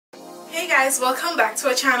Hey guys, welcome back to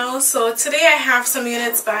our channel. So today I have some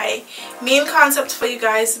units by Main Concept for you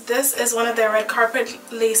guys. This is one of their red carpet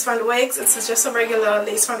lace front wigs. It's just a regular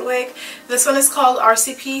lace front wig. This one is called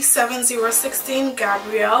RCP7016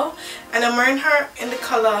 GABRIELLE, and I'm wearing her in the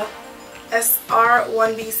color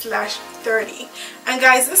SR1B/30. And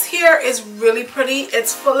guys, this hair is really pretty.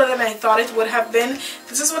 It's fuller than I thought it would have been.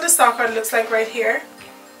 This is what the stock card looks like right here.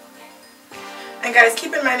 And guys,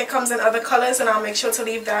 keep in mind it comes in other colors, and I'll make sure to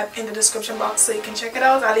leave that in the description box so you can check it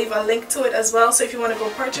out. I'll leave a link to it as well, so if you want to go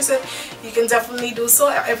purchase it, you can definitely do so.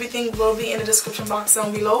 Everything will be in the description box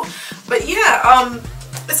down below. But yeah,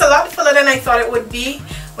 it's a lot fuller than I thought it would be.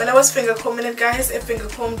 When I was finger combing it, guys, it finger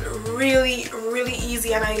combed really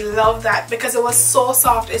easy, and I love that because it was so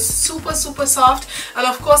soft. It's super soft, and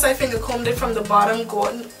of course I finger combed it from the bottom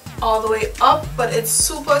going all the way up, but it's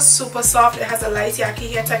super soft. It has a light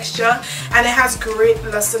yaki hair texture, and it has great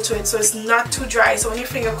luster to it, so it's not too dry. So when you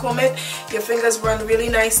finger comb it, your fingers run really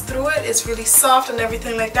nice through it. It's really soft and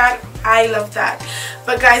everything like that. I love that.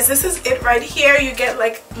 But guys, this is it right here. You get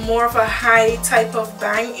like more of a high type of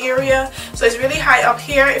bang area, so it's really high up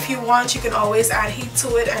here. If you want, you can always add heat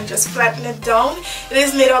to it and just flatten it down. It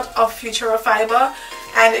is made out of Futura fiber,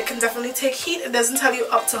 and it can definitely take heat. It doesn't tell you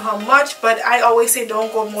up to how much, but I always say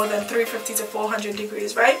don't go more than 350 to 400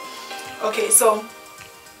 degrees, right? Okay, so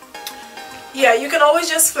yeah, you can always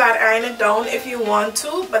just flat iron it down if you want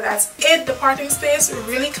to, but that's it. The parting space,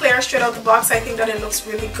 really clear straight out the box. I think that it looks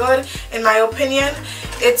really good in my opinion.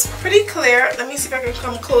 It's pretty clear. Let me see if I can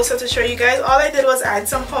come closer to show you guys. All I did was add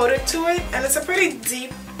some powder to it, and it's a pretty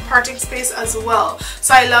deep parting space as well,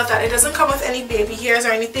 so I love that. It doesn't come with any baby hairs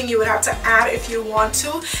or anything. You would have to add if you want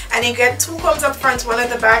to, and you get 2 combs up front, 1 at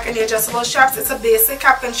the back, and the adjustable straps. It's a basic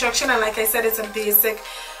cap construction, and like I said, it's like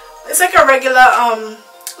a regular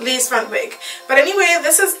lace front wig. But anyway,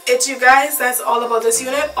 this is it, you guys. That's all about this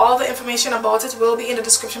unit. All the information about it will be in the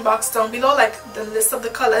description box down below, like the list of the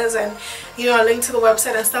colors and, you know, a link to the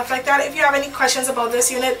website and stuff like that. If you have any questions about this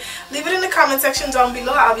unit, leave it in the comment section down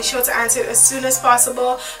below. I'll be sure to answer it as soon as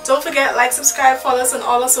possible. Don't forget, like, subscribe, follow us on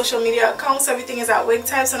all our social media accounts. Everything is at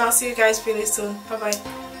WigTypes, and I'll see you guys really soon. Bye bye.